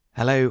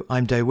Hello,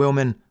 I'm Doe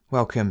Willman.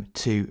 Welcome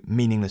to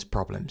Meaningless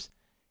Problems.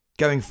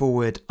 Going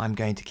forward, I'm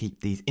going to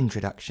keep these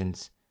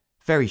introductions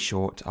very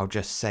short. I'll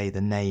just say the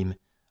name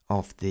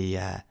of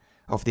the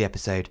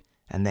episode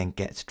and then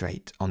get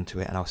straight onto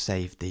it, and I'll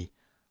save the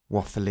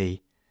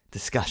waffly,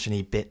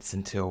 discussion-y bits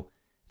until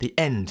the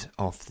end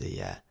of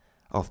the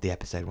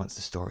episode once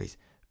the story's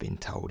been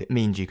told. It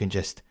means you can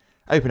just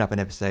open up an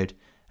episode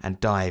and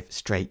dive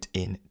straight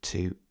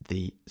into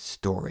the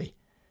story.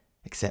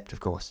 Except, of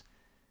course,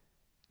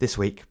 this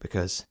week,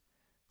 because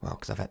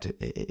I've had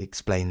to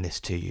explain this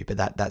to you, but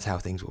that's how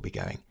things will be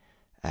going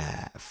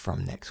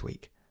from next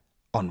week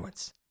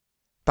onwards.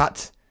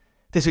 But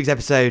this week's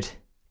episode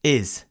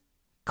is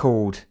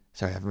called...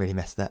 Sorry, I've really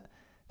messed that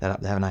up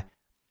there, haven't I?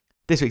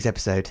 This week's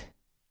episode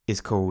is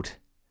called...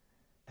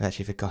 I've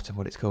actually forgotten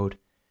what it's called.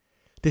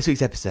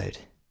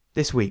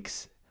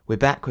 We're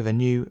back with a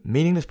new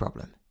meaningless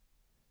problem.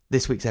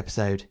 This week's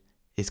episode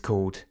is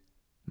called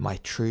My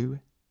True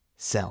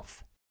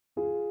Self.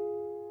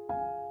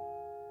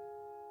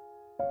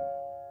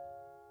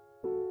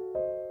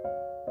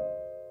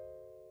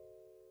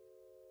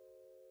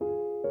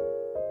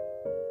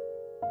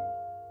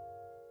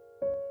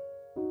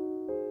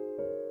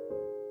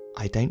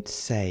 I don't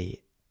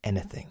say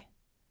anything.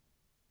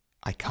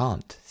 I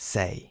can't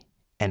say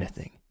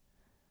anything.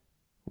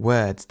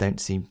 Words don't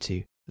seem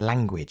to...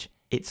 Language.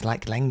 It's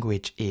like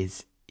language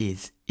is,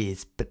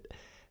 but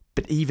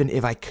even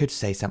if I could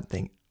say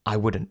something, I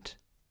wouldn't.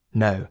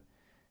 No.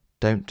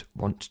 Don't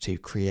want to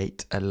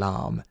create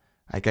alarm.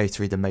 I go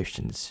through the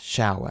motions,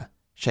 shower,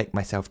 shake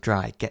myself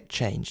dry, get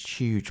changed,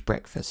 huge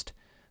breakfast,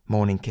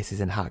 morning kisses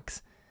and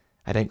hugs.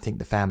 I don't think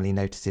the family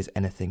notices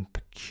anything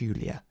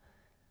peculiar.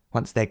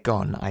 Once they're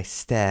gone, I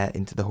stare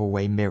into the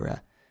hallway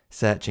mirror,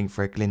 searching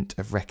for a glint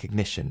of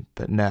recognition,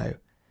 but no,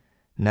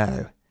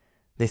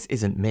 this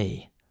isn't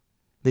me.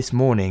 This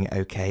morning,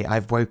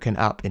 I've woken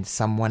up in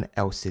someone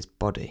else's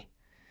body.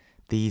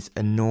 These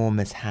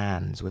enormous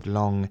hands with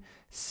long,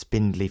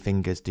 spindly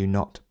fingers do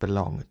not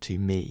belong to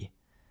me,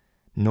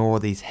 nor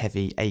these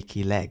heavy,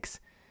 achy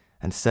legs,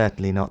 and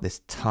certainly not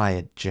this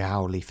tired,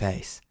 jowly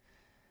face.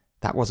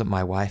 That wasn't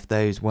my wife,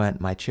 those weren't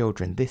my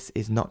children, this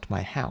is not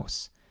my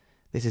house.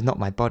 This is not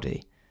my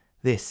body.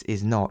 This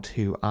is not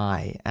who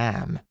I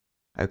am.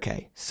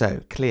 Okay, so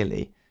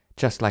clearly,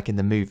 just like in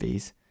the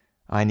movies,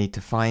 I need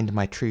to find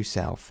my true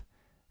self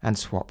and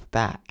swap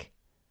back.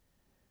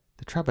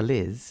 The trouble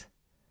is,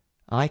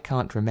 I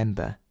can't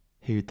remember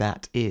who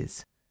that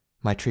is,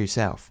 my true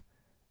self.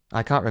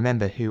 I can't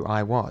remember who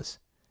I was.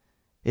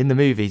 In the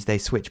movies, they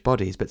switch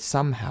bodies, but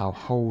somehow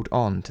hold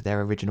on to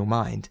their original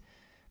mind.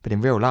 But in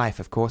real life,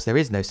 of course, there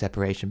is no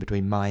separation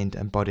between mind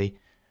and body.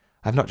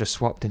 I've not just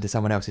swapped into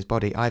someone else's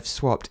body, I've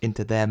swapped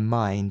into their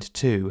mind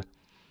too.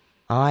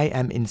 I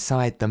am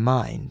inside the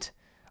mind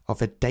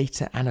of a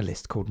data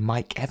analyst called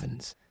Mike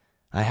Evans.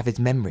 I have his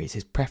memories,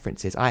 his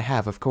preferences. I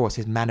have, of course,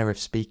 his manner of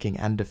speaking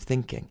and of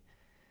thinking.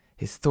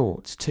 His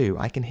thoughts too.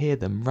 I can hear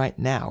them right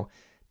now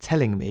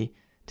telling me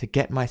to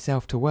get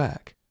myself to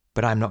work.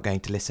 But I'm not going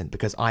to listen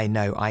because I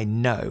know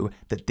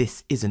that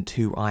this isn't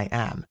who I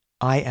am.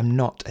 I am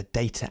not a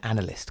data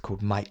analyst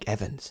called Mike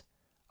Evans.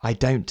 I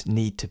don't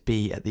need to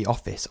be at the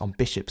office on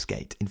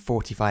Bishopsgate in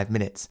 45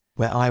 minutes,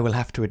 where I will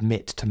have to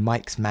admit to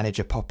Mike's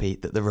manager Poppy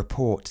that the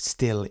report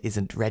still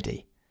isn't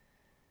ready.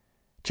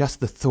 Just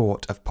the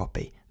thought of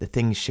Poppy, the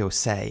things she'll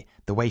say,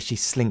 the way she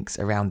slinks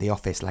around the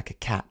office like a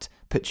cat,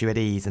 puts you at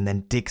ease and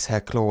then digs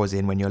her claws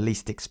in when you're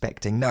least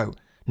expecting. No,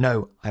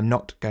 I'm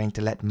not going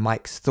to let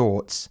Mike's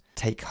thoughts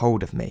take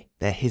hold of me.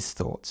 They're his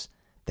thoughts.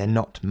 They're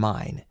not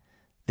mine.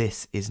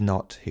 This is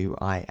not who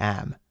I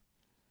am.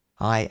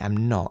 I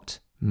am not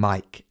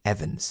Mike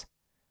Evans.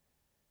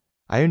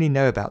 I only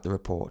know about the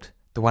report,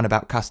 the one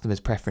about customers'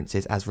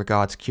 preferences as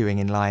regards queuing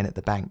in line at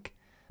the bank,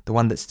 the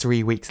one that's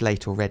 3 weeks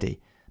late already,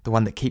 the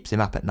one that keeps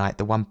him up at night,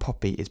 the one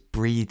Poppy is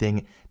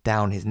breathing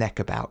down his neck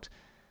about,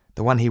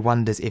 the one he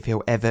wonders if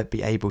he'll ever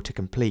be able to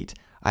complete.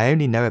 I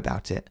only know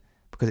about it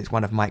because it's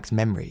one of Mike's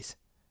memories.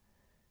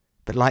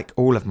 But like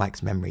all of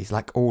Mike's memories,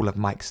 like all of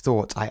Mike's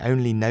thoughts, I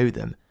only know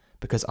them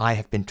because I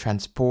have been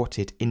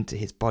transported into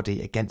his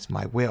body against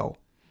my will.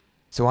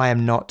 So I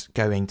am not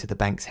going to the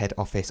bank's head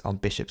office on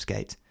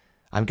Bishopsgate.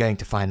 I'm going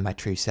to find my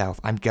true self.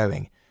 I'm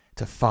going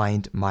to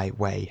find my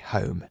way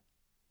home.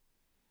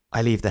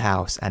 I leave the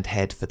house and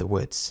head for the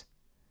woods.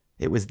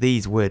 It was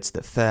these woods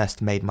that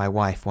first made my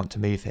wife want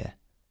to move here.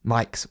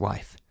 Mike's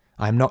wife.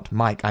 I'm not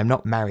Mike. I'm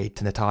not married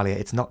to Natalia.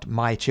 It's not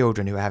my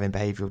children who are having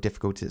behavioural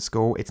difficulties at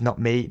school. It's not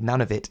me.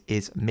 None of it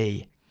is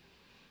me.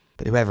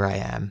 But whoever I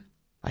am,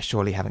 I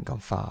surely haven't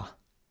gone far.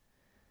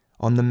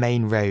 On the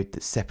main road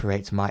that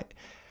separates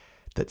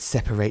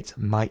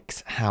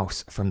Mike's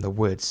house from the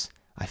woods,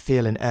 I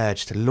feel an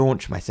urge to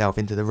launch myself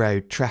into the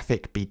road.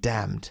 Traffic be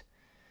damned.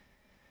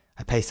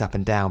 I pace up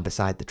and down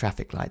beside the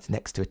traffic lights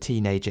next to a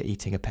teenager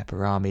eating a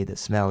pepperami that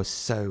smells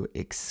so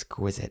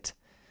exquisite.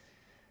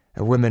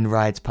 A woman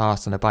rides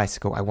past on a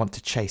bicycle. I want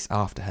to chase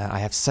after her. I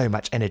have so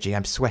much energy.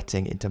 I'm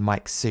sweating into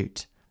Mike's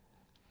suit.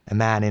 A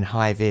man in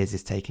high vis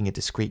is taking a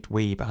discreet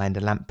wee behind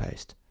a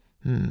lamppost.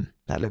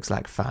 That That looks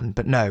like fun.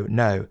 But no,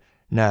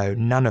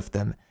 none of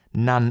them,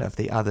 none of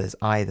the others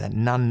either,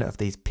 none of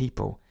these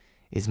people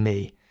is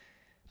me.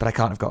 But I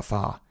can't have got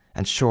far,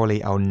 and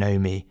surely I'll know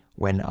me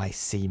when I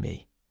see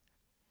me.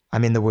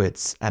 I'm in the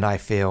woods, and I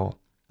feel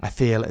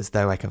as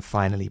though I can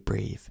finally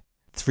breathe.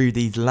 Through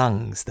these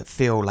lungs that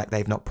feel like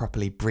they've not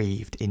properly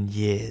breathed in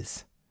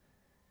years.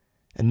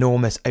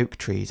 Enormous oak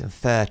trees and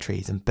fir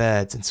trees and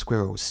birds and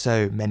squirrels,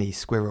 so many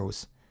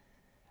squirrels.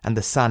 And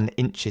the sun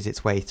inches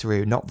its way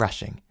through, not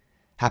rushing,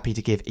 happy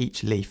to give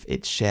each leaf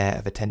its share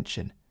of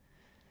attention.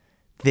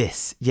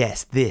 This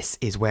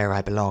is where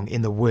I belong,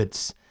 in the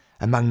woods,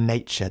 among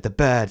nature, the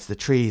birds, the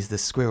trees, the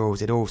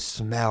squirrels, it all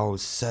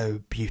smells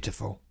so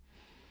beautiful.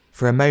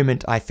 For a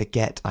moment I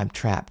forget I'm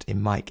trapped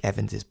in Mike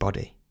Evans's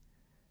body,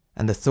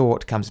 and the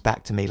thought comes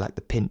back to me like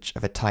the pinch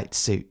of a tight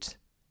suit.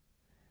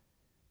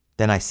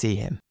 Then I see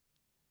him.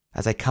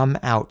 As I come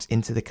out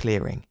into the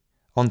clearing,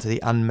 onto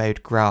the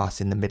unmowed grass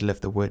in the middle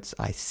of the woods,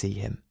 I see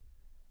him.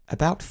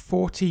 About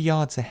 40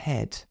 yards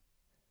ahead,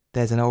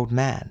 there's an old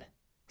man,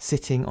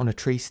 sitting on a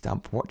tree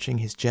stump watching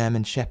his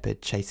German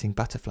shepherd chasing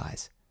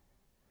butterflies.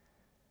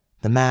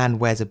 The man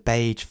wears a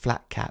beige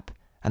flat cap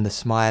and the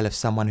smile of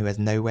someone who has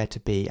nowhere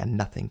to be and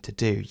nothing to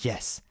do.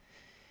 Yes,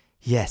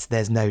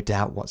 there's no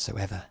doubt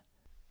whatsoever.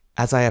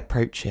 As I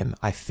approach him,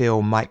 I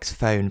feel Mike's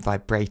phone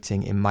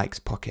vibrating in Mike's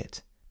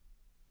pocket.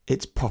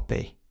 It's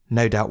Poppy,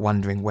 no doubt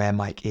wondering where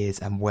Mike is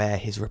and where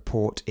his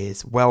report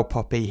is. Well,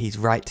 Poppy, he's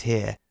right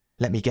here.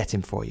 Let me get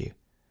him for you.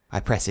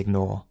 I press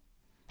ignore.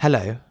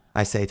 Hello,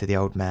 I say to the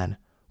old man.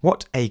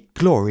 What a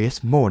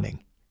glorious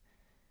morning.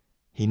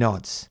 He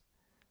nods.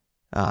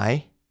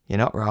 Aye, you're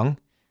not wrong.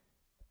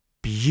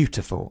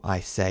 Beautiful, I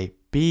say,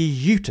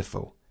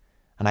 beautiful.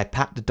 And I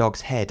pat the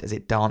dog's head as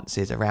it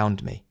dances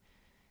around me.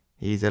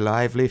 He's a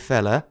lively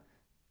fella,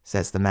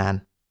 says the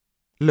man.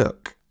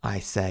 Look, I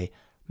say,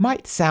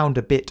 might sound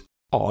a bit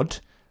odd,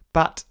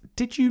 but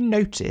did you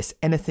notice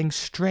anything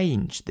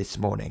strange this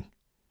morning?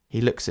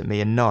 He looks at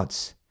me and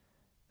nods.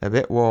 A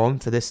bit warm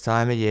for this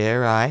time of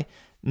year, aye?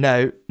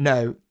 No,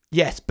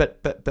 yes,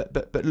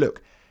 but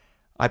look.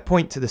 I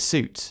point to the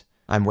suit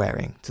I'm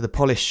wearing, to the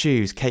polished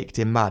shoes caked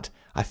in mud.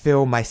 I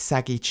feel my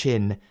saggy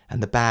chin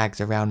and the bags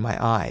around my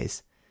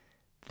eyes.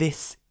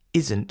 This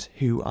isn't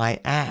who I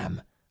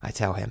am, I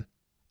tell him.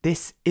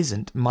 This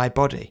isn't my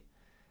body.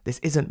 This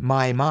isn't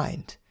my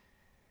mind.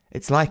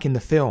 It's like in the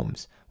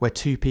films where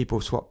two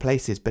people swap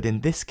places, but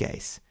in this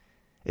case,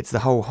 it's the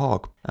whole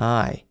hog.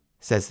 Aye,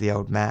 says the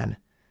old man,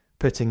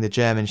 putting the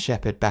German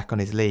shepherd back on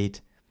his lead.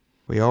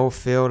 We all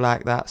feel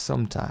like that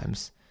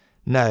sometimes.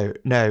 No,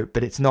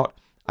 but it's not.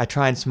 I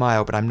try and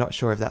smile, but I'm not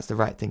sure if that's the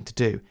right thing to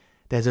do.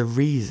 There's a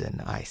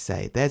reason, I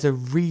say. There's a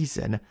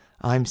reason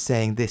I'm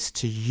saying this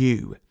to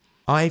you.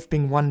 I've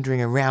been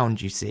wandering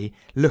around, you see,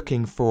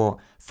 looking for,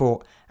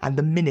 and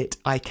the minute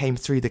I came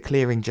through the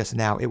clearing just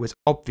now, it was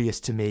obvious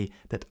to me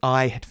that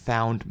I had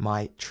found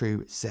my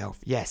true self.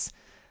 Yes,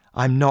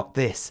 I'm not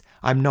this.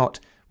 I'm not.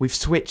 We've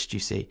switched, you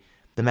see.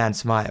 The man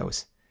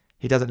smiles.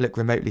 He doesn't look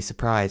remotely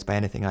surprised by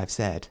anything I've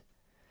said.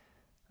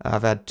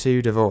 I've had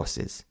 2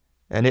 divorces,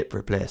 an hip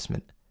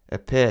replacement, a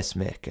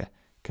pacemaker,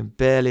 can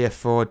barely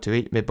afford to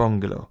eat my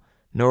bungalow,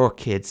 nor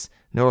kids,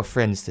 nor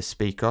friends to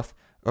speak of,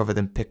 other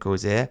than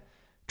Pickles here.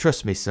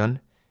 Trust me,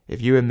 son,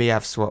 if you and me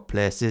have swapped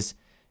places,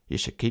 you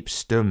should keep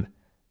stum.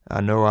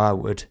 I know I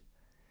would.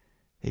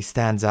 He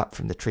stands up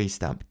from the tree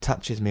stump,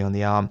 touches me on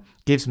the arm,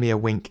 gives me a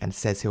wink and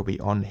says he'll be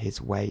on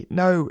his way.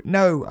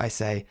 No, I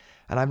say,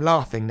 and I'm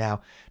laughing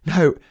now.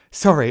 No,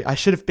 sorry, I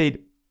should have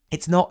been.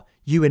 It's not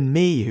you and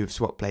me who've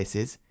swapped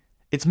places.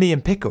 It's me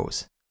and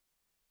Pickles.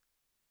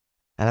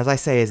 And as I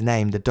say his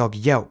name, the dog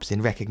yelps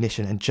in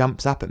recognition and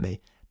jumps up at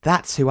me.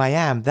 That's who I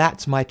am.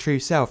 That's my true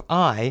self.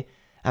 I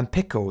am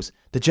Pickles,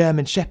 the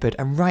German shepherd,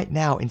 and right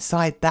now,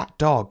 inside that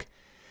dog,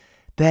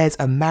 there's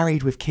a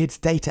married with kids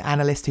data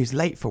analyst who's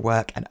late for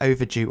work and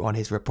overdue on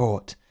his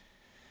report.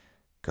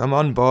 Come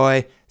on,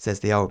 boy, says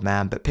the old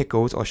man, but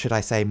Pickles, or should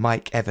I say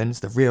Mike Evans,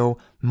 the real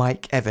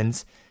Mike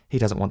Evans, he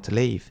doesn't want to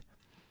leave.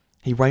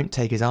 He won't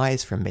take his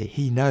eyes from me.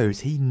 He knows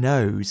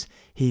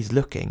he's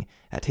looking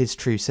at his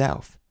true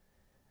self.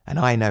 And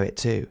I know it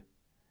too.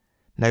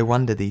 No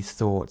wonder these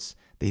thoughts,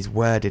 these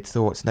worded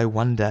thoughts, no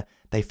wonder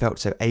they felt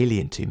so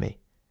alien to me.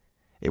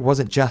 It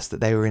wasn't just that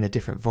they were in a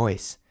different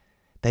voice.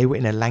 They were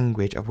in a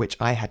language of which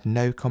I had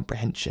no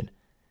comprehension,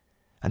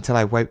 until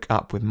I woke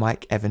up with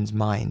Mike Evans'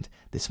 mind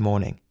this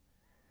morning.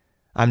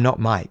 I'm not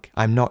Mike.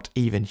 I'm not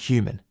even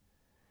human.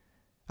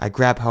 I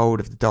grab hold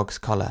of the dog's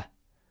collar.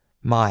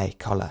 My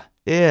collar.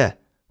 Here,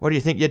 what do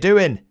you think you're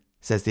doing?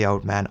 Says the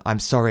old man. I'm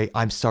sorry,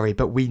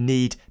 but we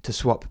need to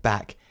swap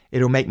back.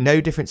 It'll make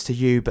no difference to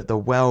you, but the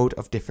world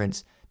of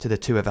difference to the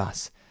two of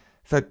us.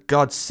 For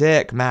God's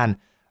sake, man,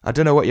 I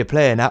don't know what you're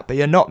playing at, but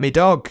you're not me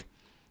dog.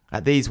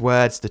 At these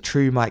words, the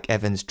true Mike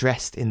Evans,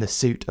 dressed in the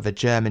suit of a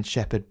German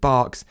shepherd,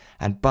 barks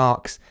and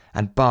barks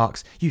and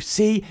barks. You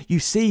see,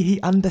 he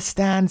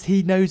understands,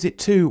 he knows it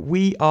too.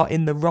 We are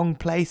in the wrong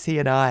place, he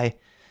and I.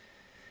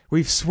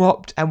 We've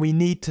swapped and we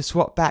need to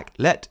swap back.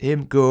 Let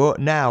him go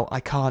now. I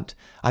can't.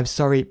 I'm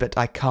sorry, but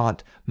I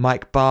can't.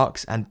 Mike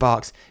barks and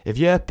barks. If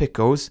you're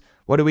Pickles,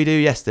 what did we do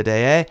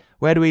yesterday, eh?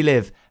 Where do we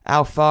live?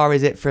 How far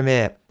is it from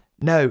here?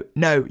 No,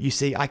 you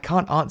see, I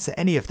can't answer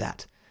any of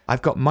that.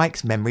 I've got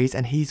Mike's memories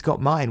and he's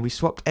got mine. We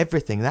swapped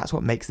everything. That's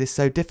what makes this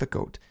so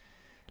difficult.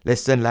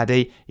 Listen,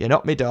 laddie, you're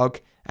not me dog,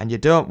 and you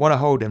don't want to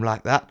hold him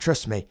like that,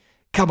 trust me.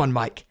 Come on,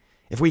 Mike.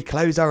 If we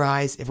close our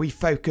eyes, if we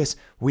focus,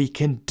 we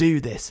can do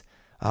this.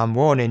 I'm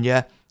warning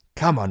you.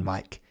 Come on,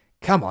 Mike.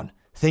 Come on.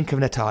 Think of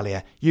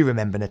Natalia. You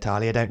remember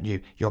Natalia, don't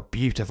you? Your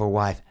beautiful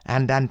wife.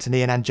 And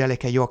Anthony and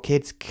Angelica, your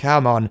kids.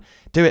 Come on.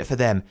 Do it for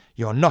them.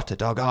 You're not a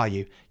dog, are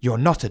you? You're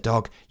not a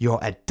dog. You're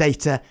a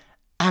data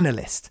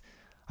analyst.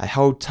 I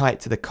hold tight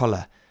to the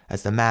collar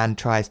as the man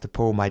tries to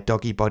pull my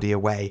doggy body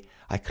away.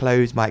 I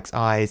close Mike's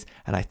eyes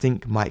and I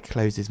think Mike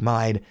closes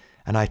mine.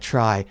 And I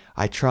try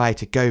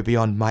to go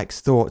beyond Mike's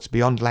thoughts,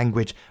 beyond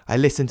language. I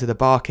listen to the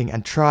barking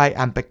and try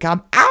and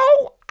become...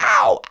 Ow!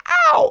 Ow!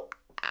 Ow!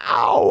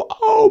 Ow!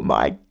 Oh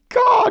my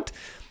God!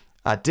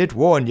 I did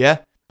warn you.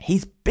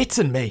 He's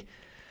bitten me.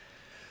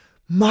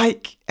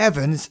 Mike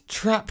Evans,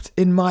 trapped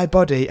in my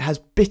body, has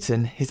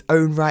bitten his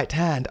own right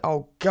hand.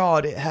 Oh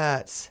God, it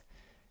hurts.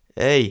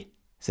 Hey,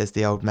 says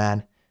the old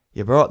man,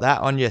 you brought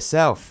that on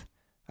yourself.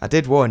 I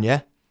did warn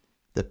you.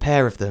 The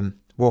pair of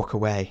them walk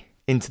away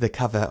into the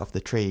cover of the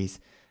trees.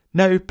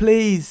 No,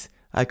 please,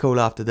 I call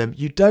after them.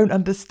 You don't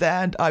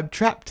understand. I'm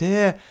trapped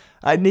here.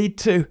 I need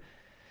to...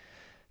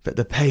 But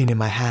the pain in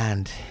my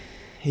hand,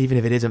 even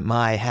if it isn't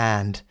my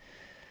hand,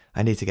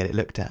 I need to get it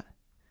looked at.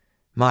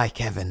 Mike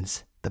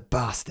Evans, the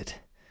bastard.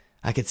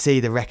 I could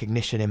see the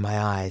recognition in my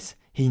eyes.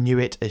 He knew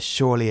it as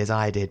surely as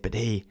I did, but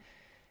he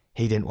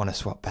didn't want to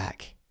swap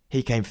back.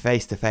 He came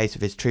face to face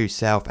with his true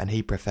self and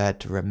he preferred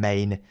to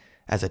remain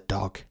as a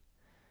dog.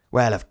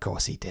 Well, of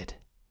course he did.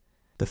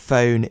 The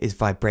phone is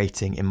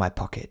vibrating in my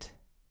pocket.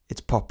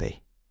 It's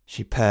Poppy.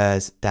 She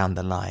purrs down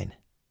the line.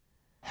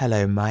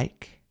 Hello,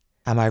 Mike.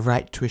 Am I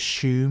right to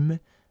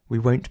assume we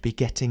won't be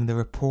getting the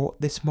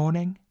report this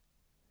morning?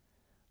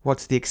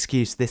 What's the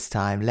excuse this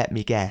time? Let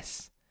me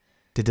guess.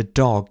 Did a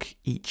dog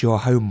eat your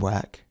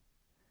homework?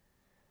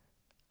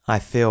 I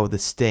feel the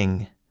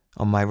sting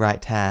on my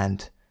right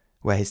hand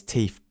where his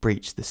teeth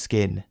breach the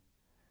skin.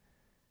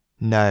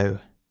 No,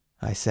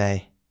 I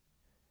say.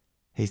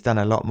 He's done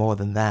a lot more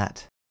than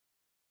that.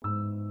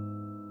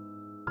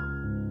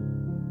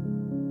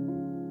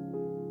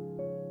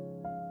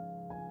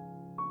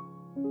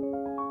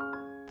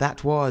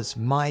 That was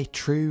My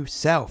True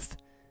Self.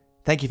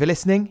 Thank you for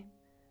listening.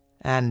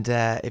 And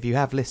if you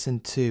have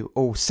listened to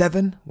all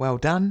 7, well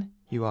done.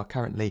 You are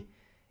currently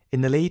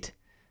in the lead.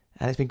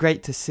 And it's been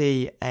great to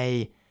see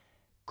a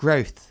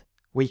growth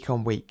week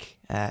on week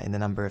in the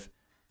number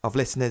of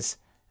listeners.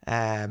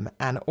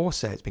 And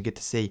also it's been good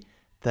to see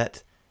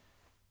that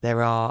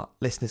there are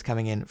listeners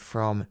coming in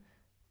from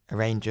a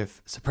range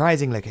of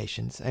surprising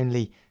locations.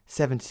 Only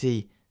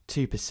 72%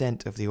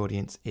 of the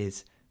audience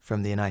is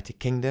from the United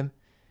Kingdom.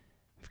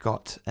 We've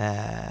got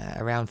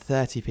around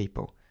 30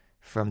 people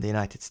from the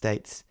United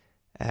States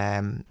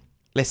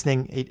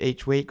listening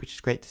each week, which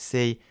is great to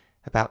see.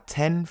 About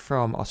 10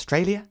 from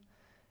Australia,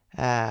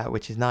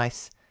 which is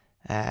nice.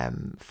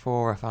 4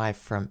 or 5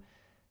 from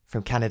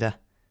Canada.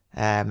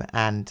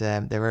 And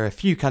there are a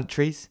few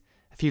countries,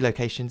 a few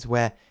locations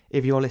where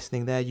if you're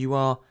listening there, you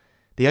are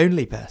the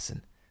only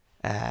person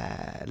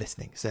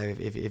listening. So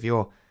if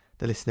you're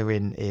the listener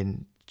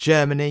in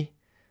Germany,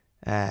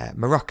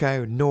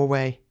 Morocco,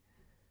 Norway,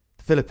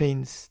 the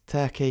Philippines,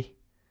 Turkey,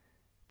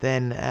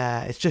 then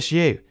it's just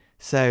you.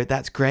 So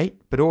that's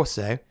great, but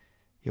also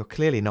you're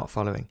clearly not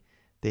following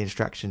the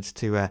instructions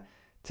to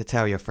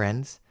tell your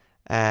friends.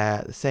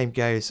 The same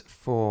goes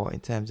for in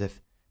terms of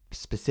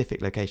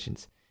specific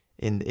locations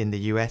in the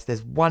US.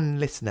 There's one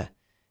listener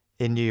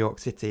in New York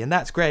City, and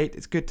that's great.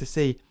 It's good to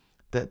see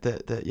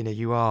that you know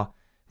you are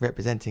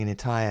representing an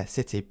entire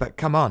city. But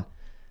come on,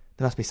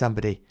 there must be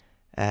somebody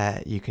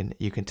you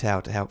can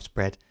tell to help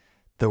spread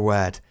the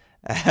word.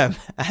 Yeah,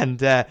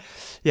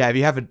 if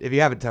you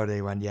haven't told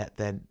anyone yet,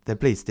 then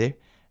please do.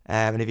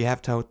 And if you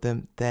have told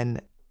them,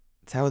 then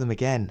tell them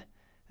again,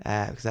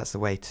 because that's the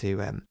way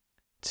to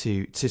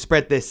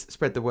spread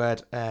the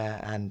word,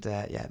 and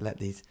let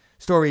these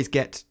stories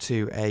get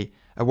to a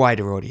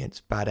wider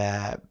audience. But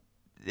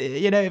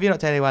if you're not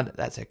telling anyone,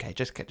 that's okay.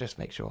 Just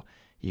make sure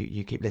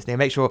you keep listening.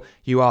 Make sure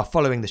you are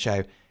following the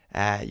show.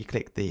 You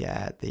click the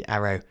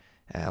arrow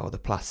or the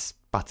plus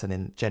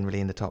button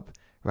generally in the top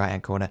right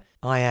hand corner.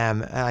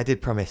 I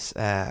did promise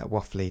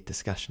waffly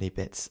discussion-y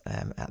bits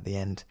at the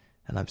end,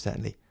 and I'm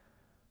certainly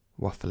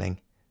waffling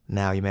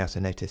now. You may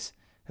also notice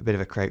a bit of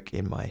a croak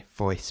in my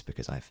voice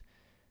because I've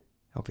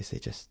obviously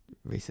just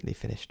recently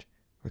finished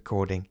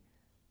recording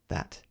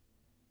that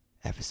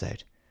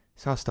episode.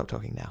 So I'll stop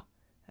talking now.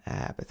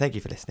 But thank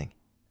you for listening,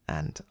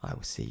 and I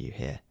will see you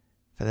here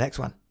for the next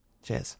one. Cheers.